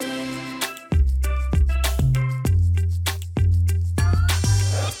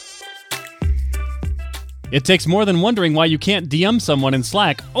It takes more than wondering why you can't DM someone in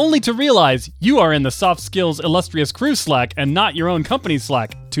Slack, only to realize you are in the Soft Skills Illustrious Crew Slack and not your own company's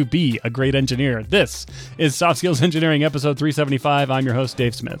Slack to be a great engineer. This is Soft Skills Engineering, episode 375. I'm your host,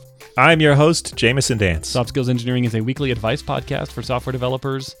 Dave Smith. I'm your host, Jameson Dance. Soft Skills Engineering is a weekly advice podcast for software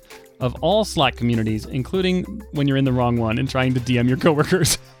developers of all Slack communities, including when you're in the wrong one and trying to DM your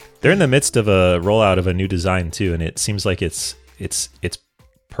coworkers. They're in the midst of a rollout of a new design, too, and it seems like it's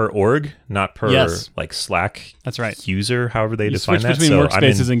per org, not per like Slack. That's right. User, however they define that. You switch between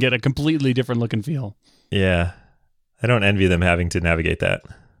workspaces and get a completely different look and feel. Yeah. I don't envy them having to navigate that.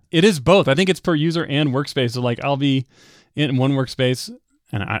 It is both. I think it's per user and workspace. So like I'll be in one workspace,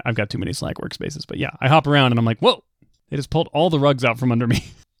 and I've got too many Slack workspaces, but yeah, I hop around and I'm like, whoa, they just pulled all the rugs out from under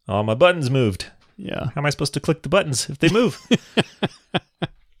me. All my buttons moved. Yeah. How am I supposed to click the buttons if they move?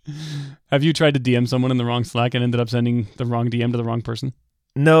 Have you tried to DM someone in the wrong Slack and ended up sending the wrong DM to the wrong person?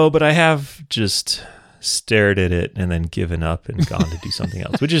 No, but I have just stared at it and then given up and gone to do something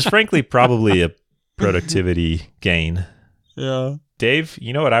else, which is frankly probably a productivity gain. Yeah. Dave,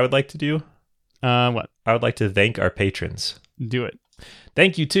 you know what I would like to do? What? I would like to thank our patrons. Do it.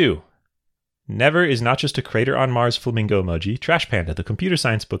 Thank you too. Never is not just a crater on Mars flamingo emoji, Trash Panda,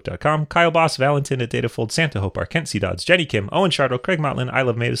 thecomputersciencebook.com, Kyle Boss, Valentin at Datafold, Santa Hopar, Kent C. Dodds, Jenny Kim, Owen Shartle, Craig Motlin, I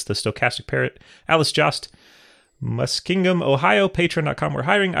Love Mavis, The Stochastic Parrot, Alice Jost, Muskingum, Ohio, Patreon.com, We're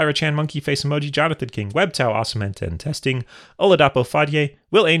Hiring, Ira Chan, Monkey Face Emoji, Jonathan King, WebTow, Awesome and Testing, Oladapo Fadye,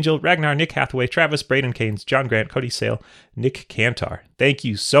 Will Angel, Ragnar, Nick Hathaway, Travis, Braden Keynes, John Grant, Cody Sale, Nick Cantar. Thank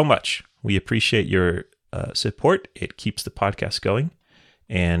you so much. We appreciate your support. It keeps the podcast going.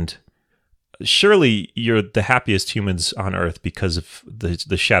 And surely you're the happiest humans on earth because of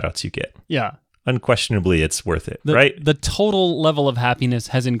the shout outs you get. Yeah. Unquestionably, it's worth it, right? The total level of happiness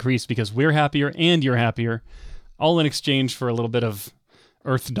has increased because we're happier and you're happier, all in exchange for a little bit of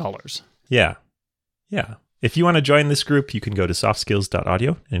earth dollars. Yeah. Yeah. If you want to join this group, you can go to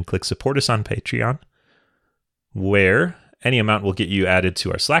softskills.audio and click support us on Patreon, where any amount will get you added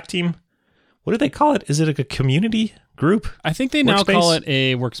to our Slack team. What do they call it? Is it a community group? I think they now call it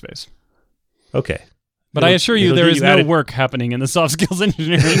a workspace. Okay. But I assure you, there is no work happening in the Soft Skills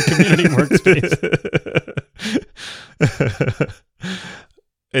Engineering community workspace.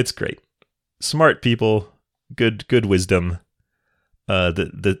 It's great. Smart people, good wisdom.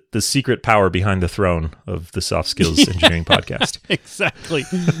 The secret power behind the throne of the Soft Skills Engineering podcast. Exactly.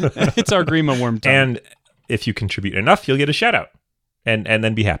 It's our Grima worm time. And if you contribute enough, you'll get a shout out. And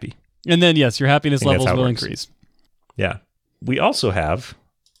then be happy. And then, yes, your happiness levels will increase. Yeah. We also have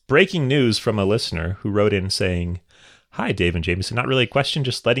breaking news from a listener who wrote in saying, "Hi, Dave and Jameson. Not really a question,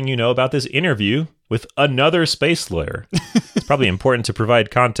 just letting you know about this interview with another space lawyer." It's probably important to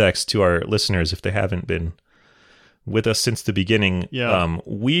provide context to our listeners if they haven't been with us since the beginning. Yeah.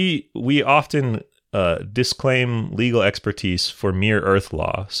 We often disclaim legal expertise for mere Earth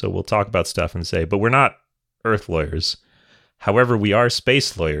law. So we'll talk about stuff and say, but we're not Earth lawyers. However, we are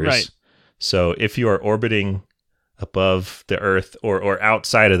space lawyers. Right. So if you are orbiting above the Earth or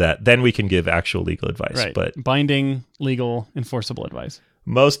outside of that, then we can give actual legal advice. Right. But binding, legal, enforceable advice.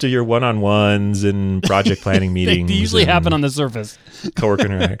 Most of your one-on-ones and project planning meetings they usually happen on the surface. Coworker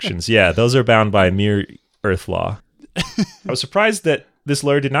interactions. Yeah, those are bound by mere Earth law. I was surprised that this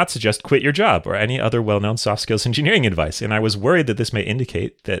lawyer did not suggest quit your job or any other well-known soft skills engineering advice, and I was worried that this may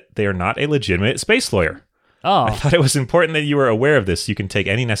indicate that they are not a legitimate space lawyer. Oh. I thought it was important that you were aware of this. You can take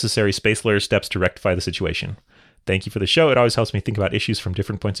any necessary space lawyer steps to rectify the situation. Thank you for the show. It always helps me think about issues from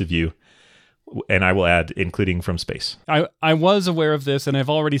different points of view. And I will add, including from space. I was aware of this, and I've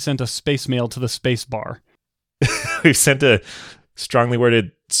already sent a space mail to the space bar. We've sent a strongly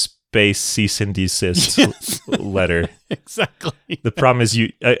worded space cease and desist letter. Exactly. The problem is,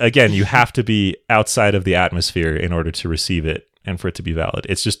 you have to be outside of the atmosphere in order to receive it and for it to be valid.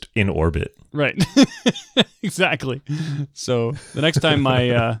 It's just in orbit. Right. Exactly. So the next time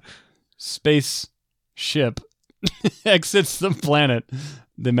my space ship exits the planet,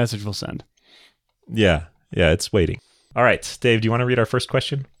 the message will send. Yeah, it's waiting. All right, Dave, do you want to read our first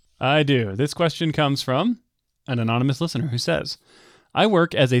question? I do. This question comes from an anonymous listener who says, I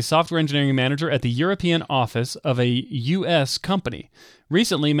work as a software engineering manager at the European office of a U.S. company.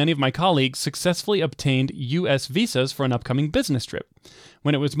 Recently, many of my colleagues successfully obtained U.S. visas for an upcoming business trip.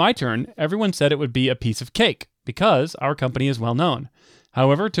 When it was my turn, everyone said it would be a piece of cake because our company is well known.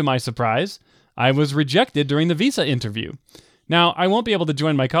 However, to my surprise, I was rejected during the visa interview. Now, I won't be able to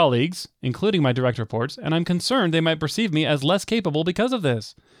join my colleagues, including my direct reports, and I'm concerned they might perceive me as less capable because of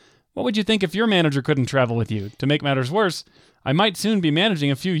this. What would you think if your manager couldn't travel with you? To make matters worse, I might soon be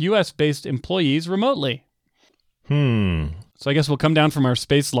managing a few U.S.-based employees remotely. So I guess we'll come down from our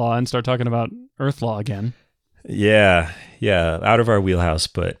space law and start talking about Earth law again. Yeah, out of our wheelhouse.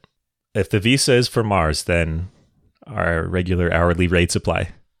 But if the visa is for Mars, then our regular hourly rates apply.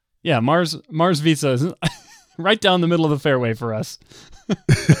 Yeah, Mars visa is right down the middle of the fairway for us.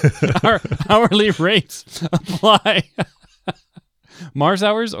 Our hourly rates apply. Mars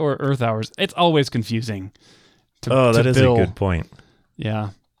hours or Earth hours? It's always confusing. That is bill. a good point. Yeah.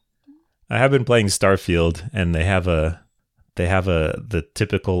 I have been playing Starfield, and they have the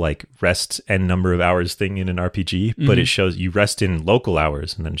typical like rest and number of hours thing in an RPG, but it shows you rest in local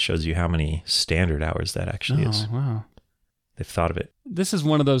hours, and then it shows you how many standard hours that actually is. Wow. They've thought of it. This is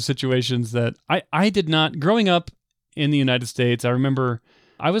one of those situations that I did not, growing up in the United States, I remember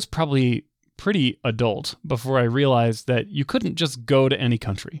I was probably pretty adult before I realized that you couldn't just go to any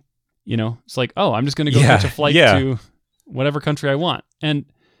country. You know, it's like, oh, I'm just going to go catch a flight to whatever country I want. And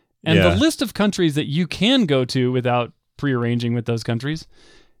the list of countries that you can go to without prearranging with those countries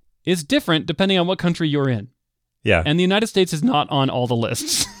is different depending on what country you're in. Yeah. And the United States is not on all the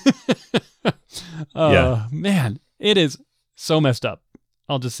lists. Man, it is so messed up.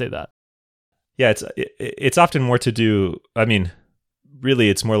 I'll just say that. Yeah, it's often more to do, I mean, really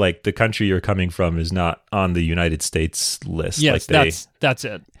it's more like the country you're coming from is not on the United States list. Yes, like that's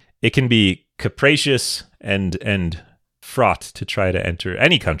it. It can be capricious and fraught to try to enter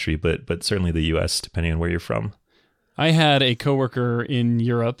any country, but certainly the US, depending on where you're from. I had a coworker in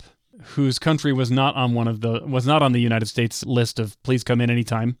Europe whose country was not on the United States list of please come in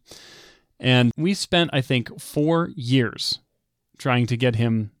anytime. And we spent, I think, 4 years trying to get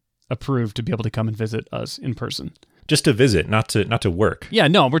him approved to be able to come and visit us in person. Just to visit, not to work. Yeah,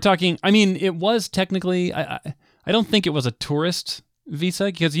 no, we're talking, I mean, it was technically, I don't think it was a tourist visa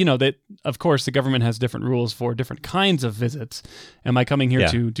because, you know, that of course the government has different rules for different kinds of visits. Am I coming here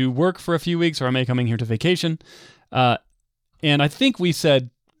to do work for a few weeks or am I coming here to vacation? And I think we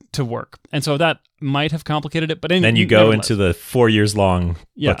said to work. And so that might have complicated it. But then you go into the 4 years long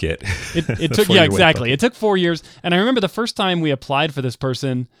bucket. It took, exactly. Bucket. It took 4 years. And I remember the first time we applied for this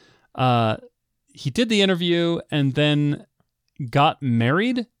person, he did the interview and then got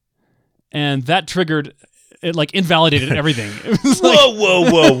married. And that triggered, it like invalidated everything. It was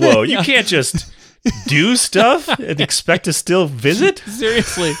whoa. You can't just do stuff and expect to still visit?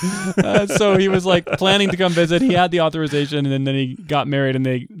 Seriously. So he was like planning to come visit. He had the authorization and then he got married and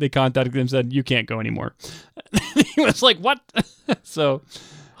they contacted him and said, you can't go anymore. He was like, what? So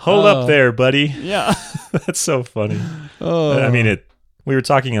hold up there, buddy. Yeah. That's so funny. I mean, we were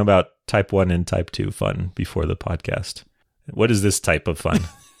talking about type 1 and type 2 fun before the podcast. What is this type of fun?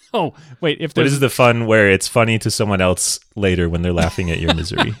 Oh, wait. What is the fun where it's funny to someone else later when they're laughing at your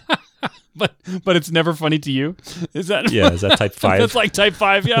misery? But it's never funny to you? Is that type 5? That's like type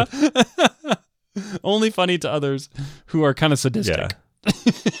 5, yeah. Only funny to others who are kind of sadistic.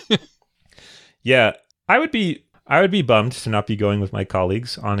 Yeah. I would be bummed to not be going with my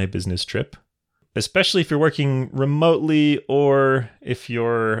colleagues on a business trip, especially if you're working remotely or if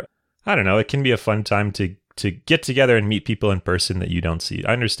you're, I don't know, it can be a fun time to get together and meet people in person that you don't see.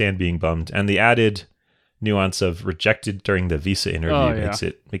 I understand being bummed, and the added nuance of rejected during the visa interview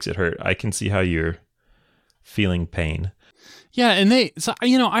makes it hurt. I can see how you're feeling pain. Yeah, and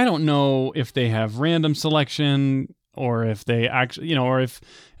I don't know if they have random selection or if they actually, or if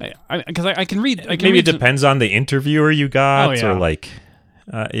because I can read. Maybe it depends on the interviewer you got, or like,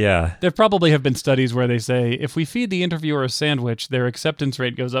 There probably have been studies where they say if we feed the interviewer a sandwich, their acceptance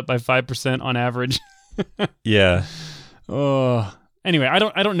rate goes up by 5% on average. Yeah. Oh. Anyway, I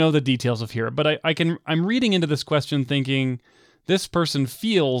don't know the details of here, but I'm reading into this question thinking this person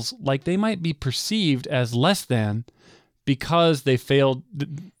feels like they might be perceived as less than because they failed.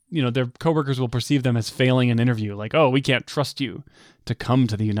 Their coworkers will perceive them as failing an interview. Like, oh, we can't trust you to come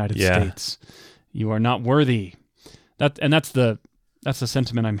to the United States. You are not worthy. That's the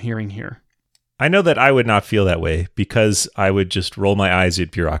sentiment I'm hearing here. I know that I would not feel that way because I would just roll my eyes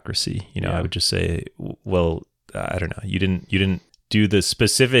at bureaucracy. I would just say, well, I don't know. You didn't do the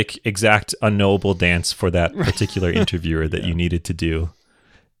specific, exact, unknowable dance for that particular interviewer that you needed to do.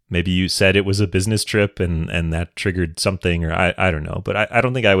 Maybe you said it was a business trip and that triggered something, or I don't know. But I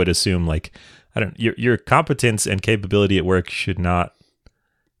don't think I would assume your competence and capability at work should not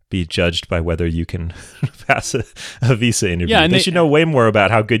be judged by whether you can pass a visa interview. Yeah, and they should know way more about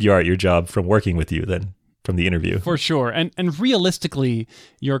how good you are at your job from working with you than from the interview. For sure. And realistically,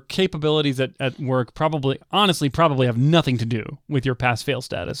 your capabilities at work probably have nothing to do with your pass-fail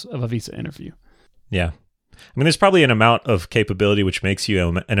status of a visa interview. Yeah. I mean, there's probably an amount of capability which makes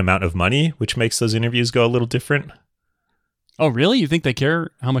you an amount of money, which makes those interviews go a little different. Oh, really? You think they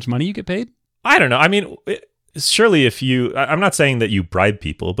care how much money you get paid? I don't know. I mean, surely if you, I'm not saying that you bribe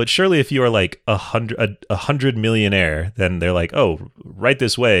people, but surely if you are like a hundred millionaire, then they're like, oh, right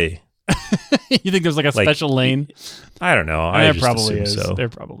this way. You think there's like a special lane? I don't know. There just probably assume is. so. There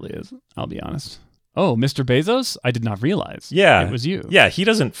probably is. I'll be honest. Oh, Mr. Bezos? I did not realize. Yeah. It was you. Yeah, he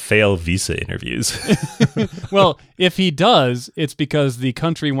doesn't fail visa interviews. Well, if he does, it's because the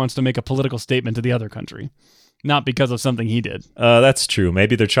country wants to make a political statement to the other country, not because of something he did. That's true.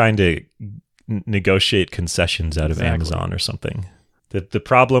 Maybe they're trying to negotiate concessions out of Amazon or something. The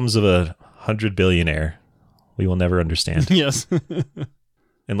problems of 100 billionaire, we will never understand. Yes.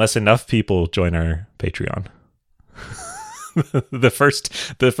 Unless enough people join our Patreon. the first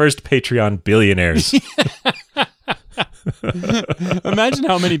Patreon billionaires. Imagine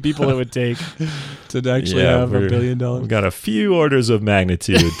how many people it would take to actually have $1 billion. We've got a few orders of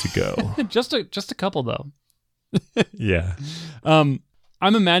magnitude to go. just a couple though. Yeah.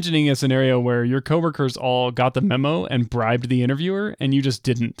 I'm imagining a scenario where your coworkers all got the memo and bribed the interviewer and you just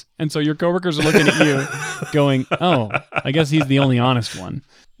didn't. And so your coworkers are looking at you going, "Oh, I guess he's the only honest one."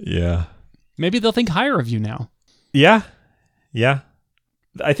 Yeah. Maybe they'll think higher of you now. Yeah. Yeah.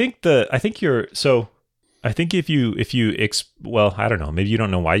 I think if you well, I don't know, maybe you don't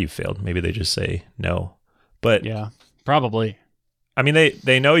know why you failed. Maybe they just say no. But yeah, probably. I mean,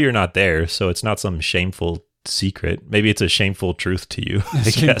 they know you're not there, so it's not some shameful secret. Maybe it's a shameful truth to you, I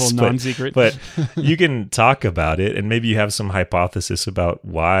guess. Non-secret. But you can talk about it, and maybe you have some hypothesis about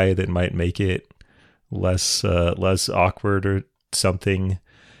why that might make it less awkward or something.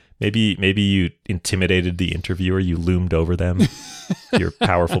 Maybe you intimidated the interviewer. You loomed over them, your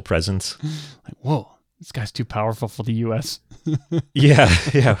powerful presence. Like, whoa, this guy's too powerful for the U.S.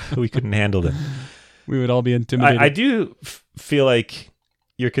 Yeah, we couldn't handle them. We would all be intimidated. I do feel like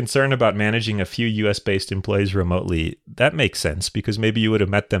your concern about managing a few U.S.-based employees remotely, that makes sense because maybe you would have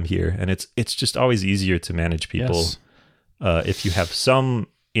met them here, and it's just always easier to manage people if you have some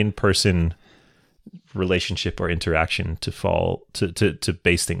in-person relationship or interaction to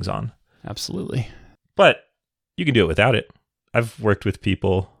base things on. Absolutely. But you can do it without it. I've worked with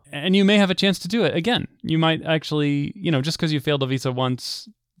people. And you may have a chance to do it again. You might actually, just because you failed a visa once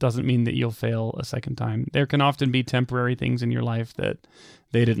doesn't mean that you'll fail a second time. There can often be temporary things in your life that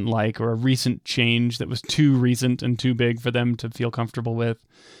they didn't like, or a recent change that was too recent and too big for them to feel comfortable with.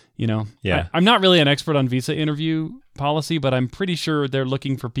 Yeah. I'm not really an expert on visa interview policy, but I'm pretty sure they're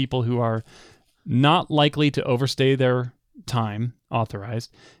looking for people who are not likely to overstay their time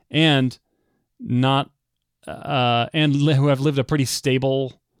authorized and not who have lived a pretty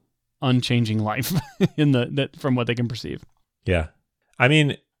stable, unchanging life from what they can perceive. Yeah. I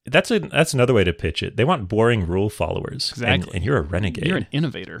mean, that's another way to pitch it. They want boring rule followers. Exactly. And you're a renegade. You're an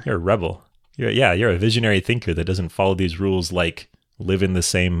innovator. You're a rebel. You're a visionary thinker that doesn't follow these rules like live in the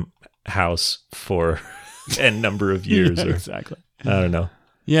same house for n number of years. Yeah, exactly. I don't know.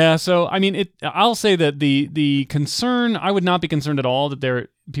 Yeah, so I mean, I'll say that the concern, I would not be concerned at all that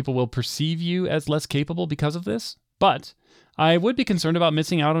people will perceive you as less capable because of this, but I would be concerned about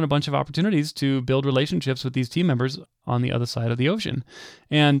missing out on a bunch of opportunities to build relationships with these team members on the other side of the ocean.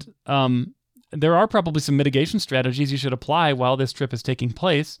 And there are probably some mitigation strategies you should apply while this trip is taking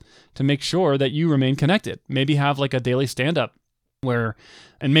place to make sure that you remain connected. Maybe have like a daily stand-up where,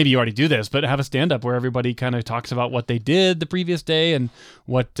 and maybe you already do this, but have a stand-up where everybody kind of talks about what they did the previous day and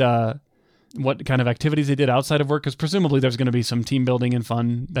what kind of activities they did outside of work, because presumably there's going to be some team building and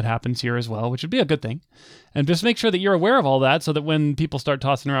fun that happens here as well, which would be a good thing. And just make sure that you're aware of all that so that when people start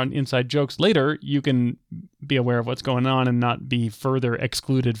tossing around inside jokes later, you can be aware of what's going on and not be further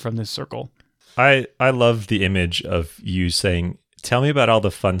excluded from this circle. I love the image of you saying, "Tell me about all the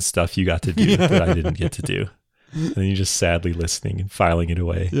fun stuff you got to do that I didn't get to do." And then you're just sadly listening and filing it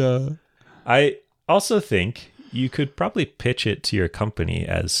away. Yeah. I also think you could probably pitch it to your company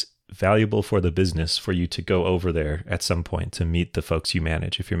as valuable for the business for you to go over there at some point to meet the folks you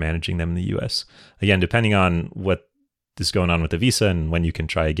manage if you're managing them in the US. Again, depending on what is going on with the visa and when you can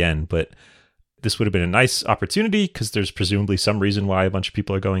try again. But this would have been a nice opportunity because there's presumably some reason why a bunch of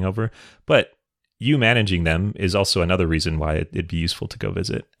people are going over. But you managing them is also another reason why it'd be useful to go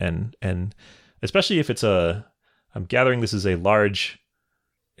visit. And especially if it's I'm gathering this is a large,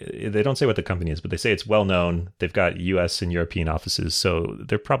 they don't say what the company is, but they say it's well known. They've got US and European offices, so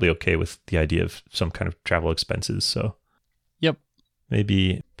they're probably okay with the idea of some kind of travel expenses. So yep,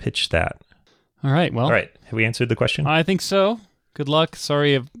 maybe pitch that. All right. Well, all right. Have we answered the question? I think so. Good luck.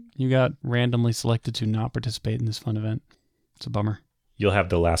 Sorry if you got randomly selected to not participate in this fun event. It's a bummer. You'll have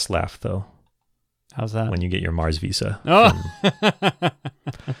the last laugh though. How's that? When you get your Mars visa. Oh.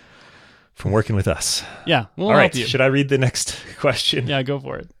 From working with us. Yeah, we'll all right, help you. Should I read the next question? Yeah, go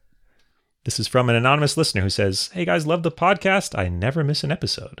for it. This is from an anonymous listener who says, "Hey guys, love the podcast. I never miss an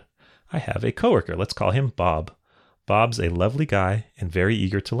episode. I have a coworker. Let's call him Bob. Bob's a lovely guy and very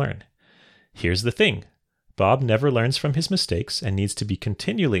eager to learn. Here's the thing. Bob never learns from his mistakes and needs to be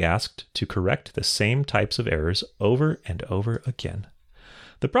continually asked to correct the same types of errors over and over again.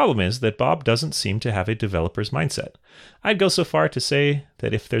 The problem is that Bob doesn't seem to have a developer's mindset. I'd go so far to say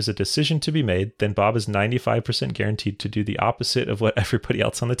that if there's a decision to be made, then Bob is 95% guaranteed to do the opposite of what everybody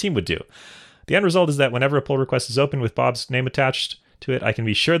else on the team would do. The end result is that whenever a pull request is open with Bob's name attached to it, I can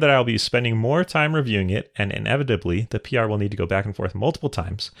be sure that I'll be spending more time reviewing it, and inevitably, the PR will need to go back and forth multiple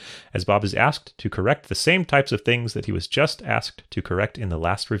times, as Bob is asked to correct the same types of things that he was just asked to correct in the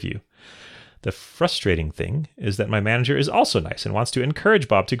last review. The frustrating thing is that my manager is also nice and wants to encourage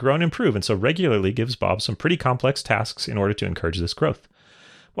Bob to grow and improve, and so regularly gives Bob some pretty complex tasks in order to encourage this growth.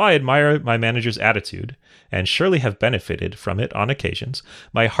 While I admire my manager's attitude, and surely have benefited from it on occasions,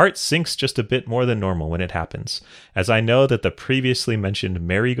 my heart sinks just a bit more than normal when it happens, as I know that the previously mentioned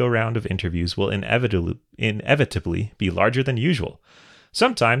merry-go-round of interviews will inevitably be larger than usual.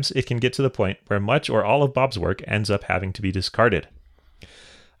 Sometimes it can get to the point where much or all of Bob's work ends up having to be discarded.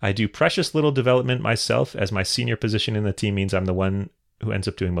 I do precious little development myself, as my senior position in the team means I'm the one who ends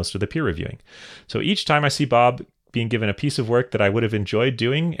up doing most of the peer reviewing. So each time I see Bob being given a piece of work that I would have enjoyed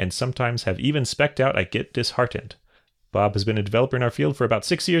doing and sometimes have even spec'd out, I get disheartened. Bob has been a developer in our field for about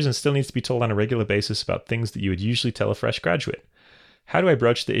 6 years and still needs to be told on a regular basis about things that you would usually tell a fresh graduate. How do I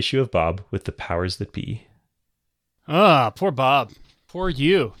broach the issue of Bob with the powers that be? Poor Bob. Poor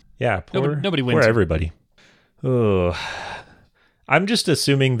you. Yeah, nobody wins. Poor everybody. Oh, I'm just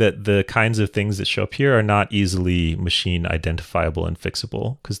assuming that the kinds of things that show up here are not easily machine identifiable and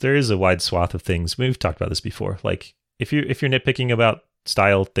fixable, because there is a wide swath of things. We've talked about this before. Like if you're nitpicking about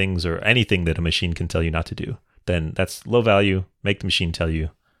style things or anything that a machine can tell you not to do, then that's low value. Make the machine tell you.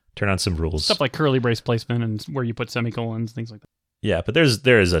 Turn on some rules. Stuff like curly brace placement and where you put semicolons, things like that. Yeah, but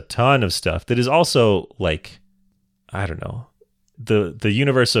there is a ton of stuff that is also like, I don't know, the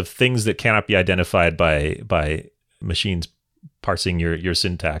universe of things that cannot be identified by machines parsing your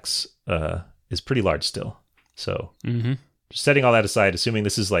syntax is pretty large still. So setting all that aside, assuming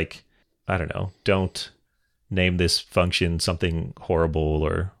this is like, I don't know, don't name this function something horrible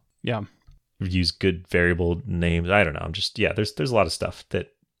or use good variable names. I don't know. I'm just, there's a lot of stuff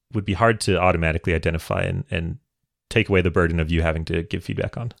that would be hard to automatically identify and take away the burden of you having to give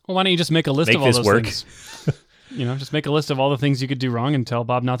feedback on. Well, why don't you just make a list of all those things? Just make a list of all the things you could do wrong and tell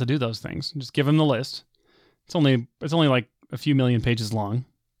Bob not to do those things. Just give him the list. It's only like a few million pages long,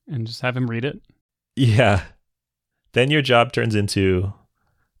 and just have him read it. Yeah. Then your job turns into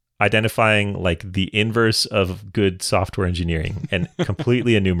identifying like the inverse of good software engineering and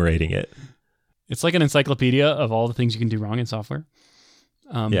completely enumerating it. It's like an encyclopedia of all the things you can do wrong in software.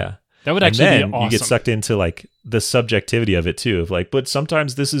 That would actually be awesome. You get sucked into like the subjectivity of it too, of like, but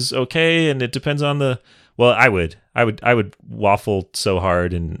sometimes this is okay, and it depends on the. Well, I would waffle so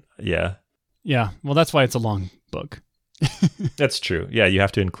hard, and yeah. Well, that's why it's a long book. That's true. Yeah, you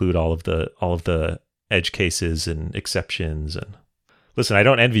have to include all of the edge cases and exceptions. And listen, I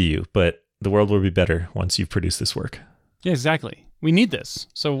don't envy you, but the world will be better once you've produced this work. Yeah, exactly. We need this.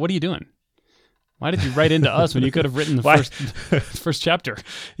 So what are you doing? Why did you write into us when you could have written the first chapter?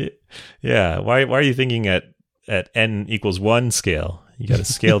 Yeah. Why are you thinking at n=1 scale? You got to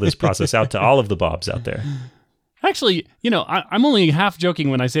scale this process out to all of the Bobs out there. Actually, I'm only half joking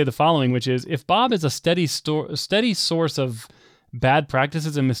when I say the following, which is, if Bob is a steady source of bad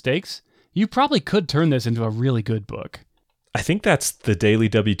practices and mistakes, you probably could turn this into a really good book. I think that's the Daily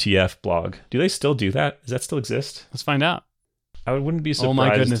WTF blog. Do they still do that? Does that still exist? Let's find out. I wouldn't be surprised. Oh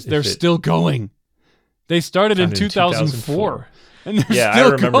my goodness, they're still going. They started in 2004. And they're still I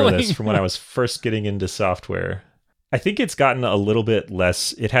remember going. this from when I was first getting into software. I think it's gotten a little bit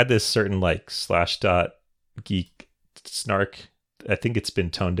less. It had this certain like /geek snark. I think it's been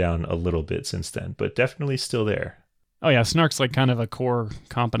toned down a little bit since then, but definitely still there. Oh yeah, snark's like kind of a core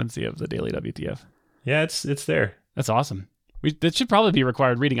competency of the Daily WTF. Yeah, it's there. That's awesome. That should probably be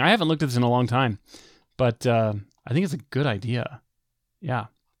required reading. I haven't looked at this in a long time, but I think it's a good idea. Yeah.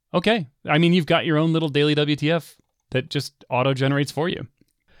 Okay. I mean, you've got your own little Daily WTF that just auto-generates for you.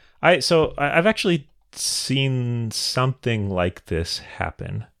 I've actually seen something like this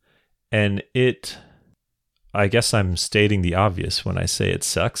happen, and I guess I'm stating the obvious when I say it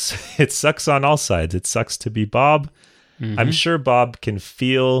sucks. It sucks on all sides. It sucks to be Bob. Mm-hmm. I'm sure Bob can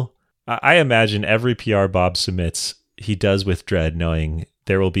feel, I imagine every PR Bob submits, he does with dread, knowing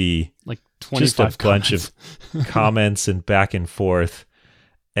there will be like 25 just a bunch of comments and back and forth.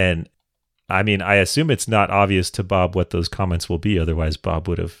 And I mean, I assume it's not obvious to Bob what those comments will be. Otherwise, Bob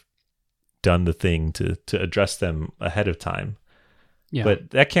would have done the thing to address them ahead of time. Yeah.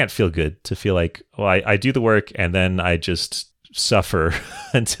 But that can't feel good to feel like, well, I do the work and then I just suffer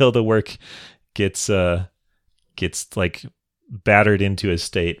until the work gets like battered into a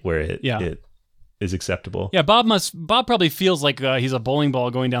state where it is acceptable. Yeah, Bob probably feels like he's a bowling ball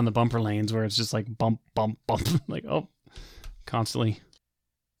going down the bumper lanes where it's just like bump, bump, bump, like, oh, constantly.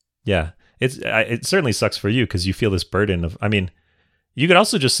 Yeah, it certainly sucks for you because you feel this burden of, I mean, you could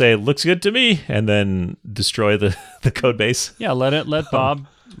also just say, looks good to me, and then destroy the code base. Yeah, let Bob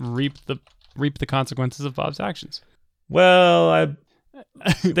reap the consequences of Bob's actions. Well,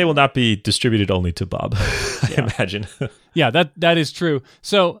 they will not be distributed only to Bob, I imagine. Yeah, that is true.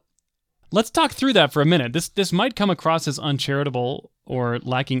 So let's talk through that for a minute. This might come across as uncharitable or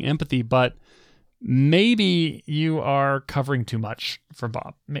lacking empathy, but maybe you are covering too much for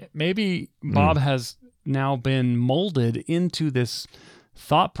Bob. Maybe Bob has now been molded into this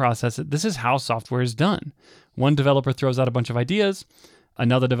thought process. This is how software is done. One developer throws out a bunch of ideas,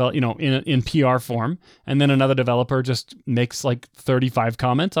 another in PR form, and then another developer just makes like 35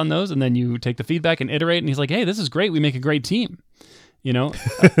 comments on those, and then you take the feedback and iterate, and he's like, hey, this is great. We make a great team. we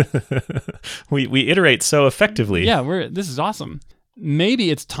iterate so effectively. Yeah, this is awesome. Maybe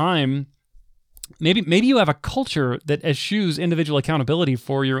it's time. Maybe you have a culture that eschews individual accountability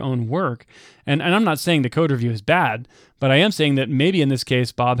for your own work. And I'm not saying the code review is bad, but I am saying that maybe in this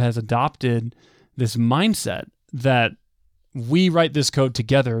case, Bob has adopted this mindset that we write this code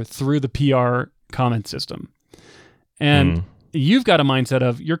together through the PR comment system. And you've got a mindset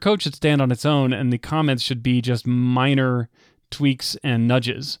of your code should stand on its own and the comments should be just minor tweaks and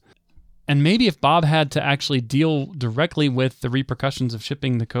nudges. And maybe if Bob had to actually deal directly with the repercussions of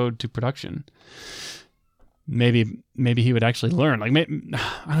shipping the code to production, maybe he would actually learn. Like,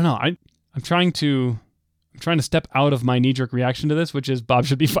 I don't know. I'm trying to step out of my knee-jerk reaction to this, which is Bob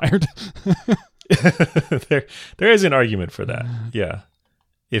should be fired. There is an argument for that. Yeah.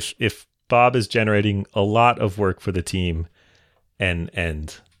 If Bob is generating a lot of work for the team,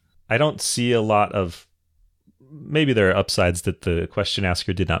 and I don't see a lot of, maybe there are upsides that the question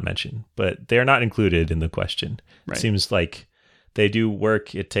asker did not mention, but they're not included in the question. Right. It seems like they do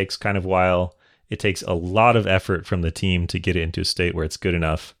work. It takes kind of a while. It takes a lot of effort from the team to get it into a state where it's good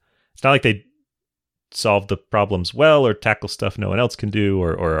enough. It's not like they solve the problems well or tackle stuff no one else can do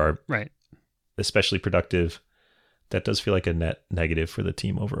or are especially productive. That does feel like a net negative for the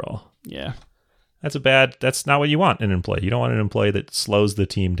team overall. Yeah. That's not what you want in an employee. You don't want an employee that slows the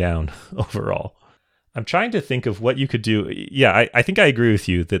team down overall. I'm trying to think of what you could do. Yeah, I think I agree with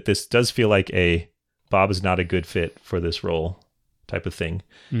you that this does feel like Bob is not a good fit for this role type of thing.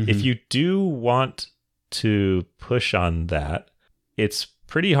 Mm-hmm. If you do want to push on that, it's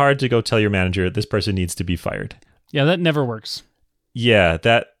pretty hard to go tell your manager this person needs to be fired. Yeah, that never works. Yeah,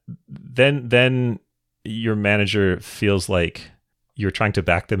 then your manager feels like you're trying to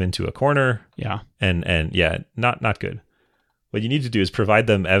back them into a corner. Yeah. And yeah, not good. What you need to do is provide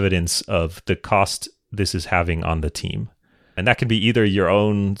them evidence of the cost this is having on the team. And that can be either your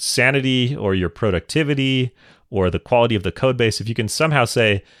own sanity or your productivity or the quality of the code base. If you can somehow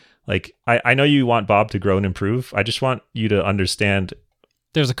say, like, I know you want Bob to grow and improve. I just want you to understand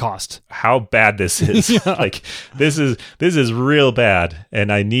there's a cost. How bad this is. Yeah. Like, this is real bad,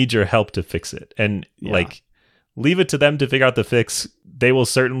 and I need your help to fix it. And like, leave it to them to figure out the fix. They will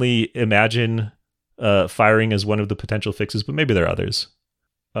certainly imagine firing as one of the potential fixes, but maybe there are others.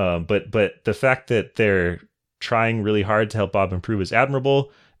 But the fact that they're trying really hard to help Bob improve is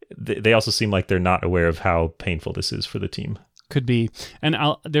admirable. They also seem like they're not aware of how painful this is for the team. Could be. And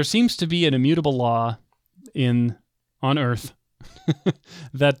there seems to be an immutable law on Earth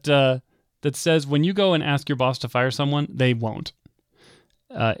that says when you go and ask your boss to fire someone, they won't.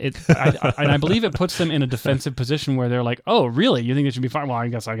 And I believe it puts them in a defensive position where they're like, "Oh, really? You think it should be fired? Well, I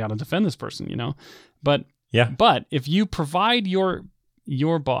guess I got to defend this person, you know." But if you provide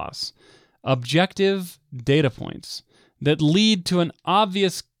your boss objective data points that lead to an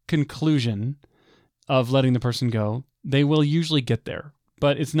obvious conclusion of letting the person go, they will usually get there.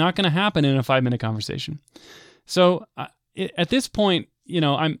 But it's not going to happen in a 5-minute conversation. So at this point,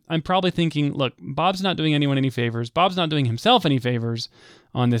 I'm probably thinking, look, Bob's not doing anyone any favors. Bob's not doing himself any favors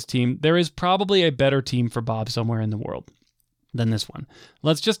on this team. There is probably a better team for Bob somewhere in the world than this one.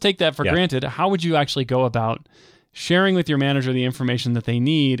 Let's just take that for granted. How would you actually go about sharing with your manager the information that they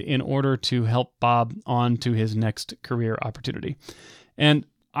need in order to help Bob on to his next career opportunity? And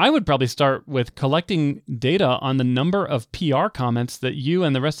I would probably start with collecting data on the number of PR comments that you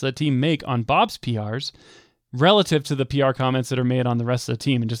and the rest of the team make on Bob's PRs relative to the PR comments that are made on the rest of the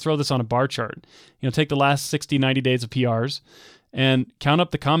team, and just throw this on a bar chart. Take the last 60, 90 days of PRs and count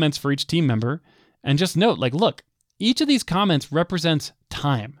up the comments for each team member and just note, like, look, each of these comments represents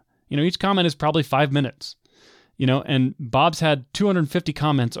time. Each comment is probably 5 minutes, and Bob's had 250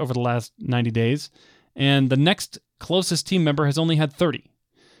 comments over the last 90 days, and the next closest team member has only had 30.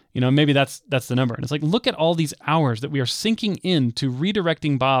 Maybe that's the number. And it's like, look at all these hours that we are sinking into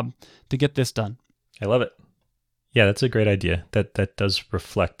redirecting Bob to get this done. I love it. Yeah, that's a great idea. That does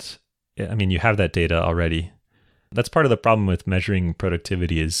reflect. I mean, you have that data already. That's part of the problem with measuring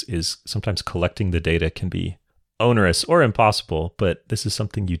productivity is sometimes collecting the data can be onerous or impossible, but this is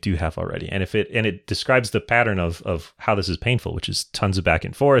something you do have already. And it describes the pattern of how this is painful, which is tons of back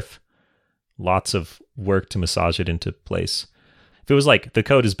and forth, lots of work to massage it into place. If it was like the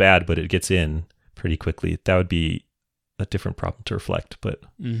code is bad, but it gets in pretty quickly, that would be a different problem to reflect. But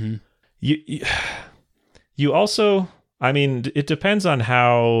you also, I mean, it depends on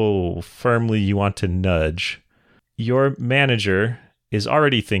how firmly you want to nudge. Your manager is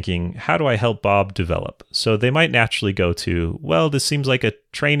already thinking, how do I help Bob develop? So they might naturally go to, well, this seems like a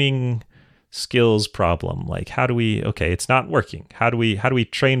training skills problem. Like, it's not working. How do we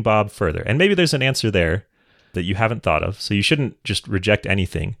train Bob further? And maybe there's an answer there that you haven't thought of. So you shouldn't just reject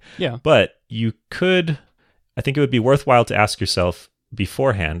anything. Yeah. But I think it would be worthwhile to ask yourself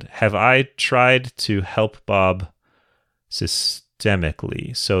beforehand, have I tried to help Bob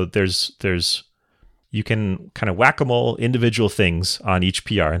systemically? So you can kind of whack-a-mole individual things on each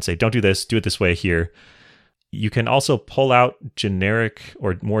PR and say, don't do this, do it this way here. You can also pull out generic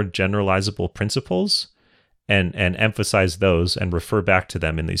or more generalizable principles and emphasize those and refer back to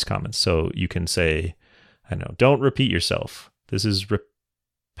them in these comments. So you can say, don't repeat yourself. This is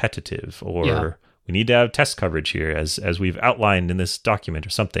repetitive, or we need to have test coverage here as we've outlined in this document or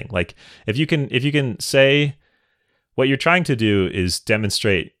something. Like if you can say what you're trying to do is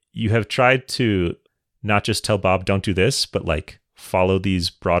demonstrate you have tried to not just tell Bob, don't do this, but like follow these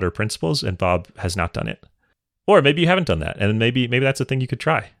broader principles, and Bob has not done it. Or maybe you haven't done that, and maybe that's a thing you could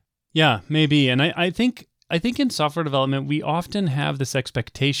try. Yeah, maybe. And I think in software development, we often have this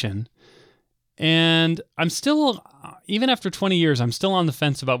expectation, and I'm still, even after 20 years, I'm still on the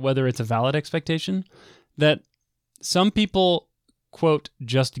fence about whether it's a valid expectation, that some people, quote,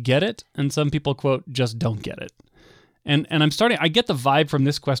 just get it, and some people, quote, just don't get it. And I get the vibe from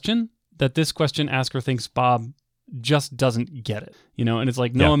this question that this question asker thinks Bob just doesn't get it, and it's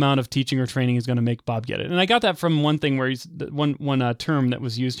like no amount of teaching or training is going to make Bob get it. And I got that from one thing where one term that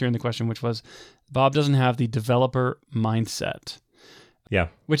was used here in the question, which was Bob doesn't have the developer mindset. Yeah.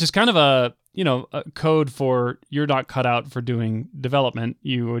 Which is kind of a code for you're not cut out for doing development.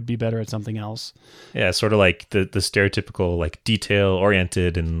 You would be better at something else. Yeah. Sort of like the stereotypical, like detail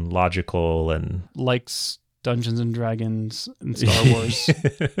oriented and logical and likes Dungeons and Dragons and Star Wars.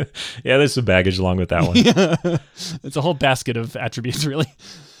 Yeah, there's some baggage along with that one. Yeah. It's a whole basket of attributes, really.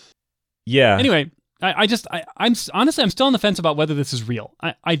 Yeah. Anyway, I'm honestly, I'm still on the fence about whether this is real.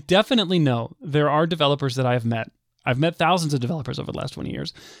 I definitely know there are developers that I have met. I've met thousands of developers over the last 20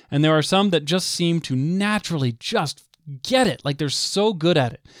 years, and there are some that just seem to naturally just get it. Like they're so good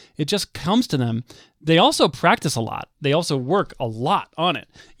at it. It just comes to them. They also practice a lot. They also work a lot on it.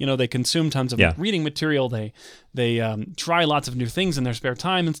 They consume tons of reading material. They try lots of new things in their spare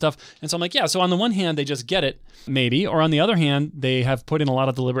time and stuff. And so I'm like, so on the one hand, they just get it, maybe. Or on the other hand, they have put in a lot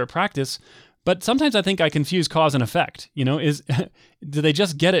of deliberate practice. But sometimes I think I confuse cause and effect. Do they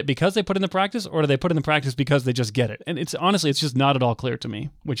just get it because they put in the practice, or do they put in the practice because they just get it? And it's just not at all clear to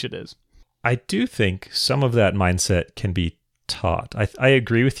me which it is. I do think some of that mindset can be taught. I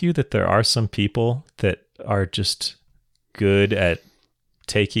agree with you that there are some people that are just good at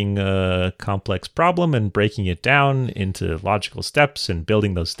taking a complex problem and breaking it down into logical steps and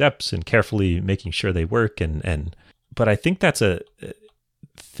building those steps and carefully making sure they work. But I think that's a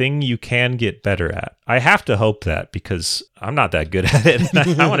thing you can get better at. I have to hope that, because I'm not that good at it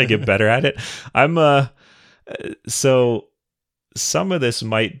and I want to get better at it. So some of this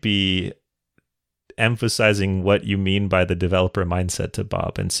might be emphasizing what you mean by the developer mindset to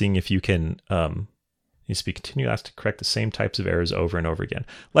Bob and seeing if you can needs to be continually asked to correct the same types of errors over and over again.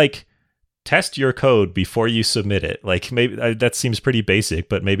 Like, test your code before you submit it. Like, maybe that seems pretty basic,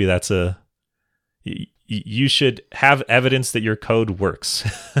 but maybe that's you should have evidence that your code works.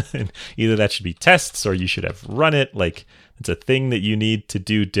 And either that should be tests or you should have run it. Like, it's a thing that you need to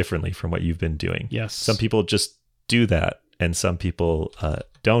do differently from what you've been doing. Yes. Some people just do that, and some people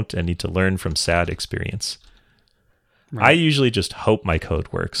don't and need to learn from sad experience. Right. I usually just hope my code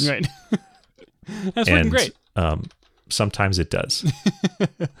works. Right. That's working great. Sometimes it does.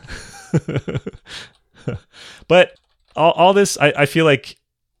 But all this, I feel like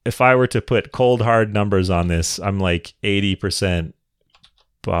if I were to put cold hard numbers on this, I'm like 80%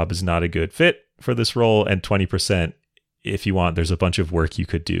 Bob is not a good fit for this role, and 20% if you want, there's a bunch of work you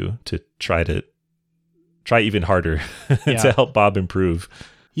could do to try even harder to help Bob improve.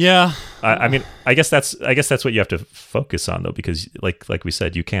 Yeah. I mean, I guess that's what you have to focus on though, because like we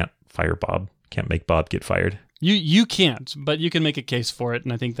said, you can't fire Bob, can't make Bob get fired. You can't, but you can make a case for it,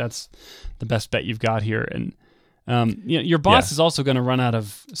 and I think that's the best bet you've got here. And your boss is also going to run out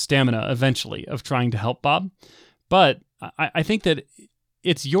of stamina eventually of trying to help Bob, but I think that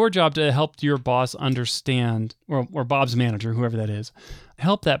it's your job to help your boss understand, or Bob's manager, whoever that is,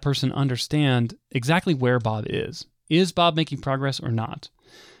 help that person understand exactly where Bob is. Is Bob making progress or not?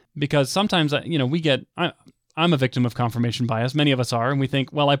 Because sometimes, I'm a victim of confirmation bias. Many of us are, and we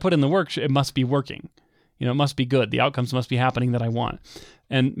think, well, I put in the work, it must be working. It must be good. The outcomes must be happening that I want.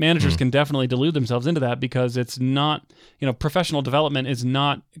 And managers can definitely delude themselves into that, because it's not, professional development is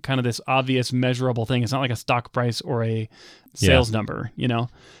not kind of this obvious measurable thing. It's not like a stock price or a sales number,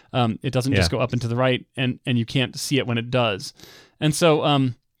 It doesn't just go up and to the right, and you can't see it when it does. And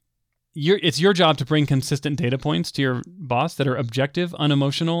so it's your job to bring consistent data points to your boss that are objective,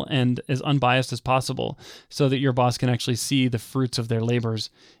 unemotional, and as unbiased as possible, so that your boss can actually see the fruits of their labors,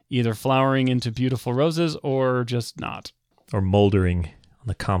 either flowering into beautiful roses or just not. Or moldering on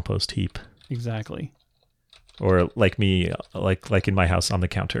the compost heap. Exactly. Or like me, like in my house, on the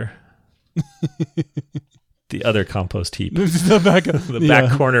counter. The other compost heap. the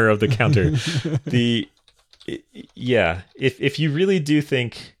back corner of the counter. If you really do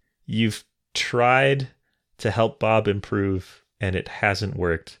think you've tried to help Bob improve and it hasn't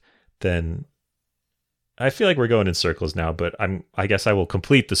worked, then I feel like we're going in circles now, but I guess I will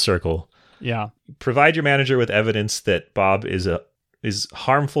complete the circle. Yeah. Provide your manager with evidence that Bob is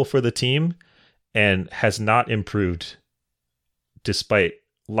harmful for the team and has not improved despite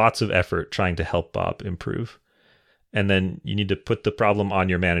lots of effort trying to help Bob improve. And then you need to put the problem on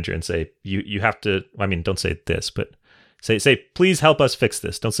your manager and say, you have to, don't say this, but say, please help us fix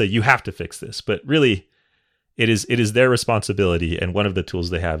this. Don't say you have to fix this, but really it is their responsibility. And one of the tools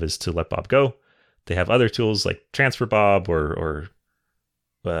they have is to let Bob go. They have other tools like transfer Bob or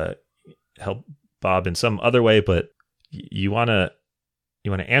help Bob in some other way, but you want to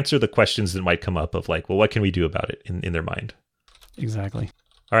answer the questions that might come up of like, well, what can we do about it in their mind? Exactly.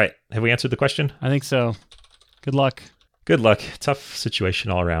 All right. Have we answered the question? I think so. Good luck. Good luck. Tough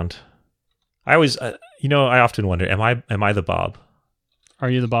situation all around. I always, I often wonder, am I the Bob? Are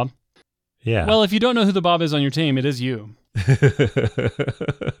you the Bob? Yeah. Well, if you don't know who the Bob is on your team, it is you.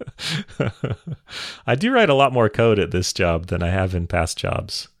 I do write a lot more code at this job than I have in past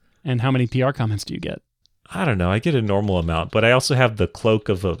jobs. And how many PR comments do you get? I don't know. I get a normal amount, but I also have the cloak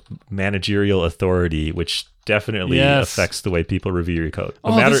of a managerial authority, which definitely affects the way people review your code.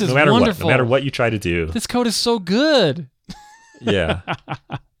 No matter what you try to do. This code is so good. Yeah.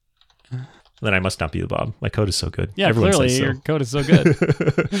 Then I must not be the Bob. My code is so good. Yeah, Everyone clearly says so. Your code is so good.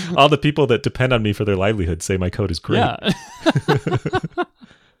 All the people that depend on me for their livelihood say my code is great. Yeah.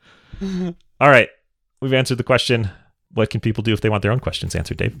 All right. We've answered the question. What can people do if they want their own questions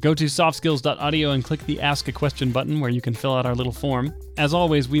answered, Dave? Go to softskills.audio and click the Ask a Question button where you can fill out our little form. As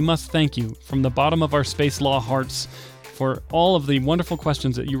always, we must thank you from the bottom of our space law hearts for all of the wonderful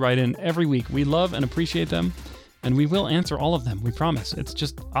questions that you write in every week. We love and appreciate them, and we will answer all of them. We promise. It's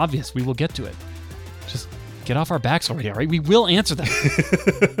just obvious. We will get to it. Just get off our backs already, all right? We will answer them.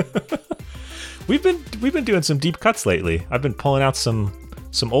 We've been doing some deep cuts lately. I've been pulling out some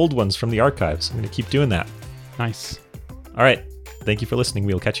old ones from the archives. I'm going to keep doing that. Nice. All right. Thank you for listening.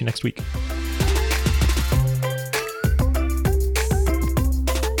 We will catch you next week.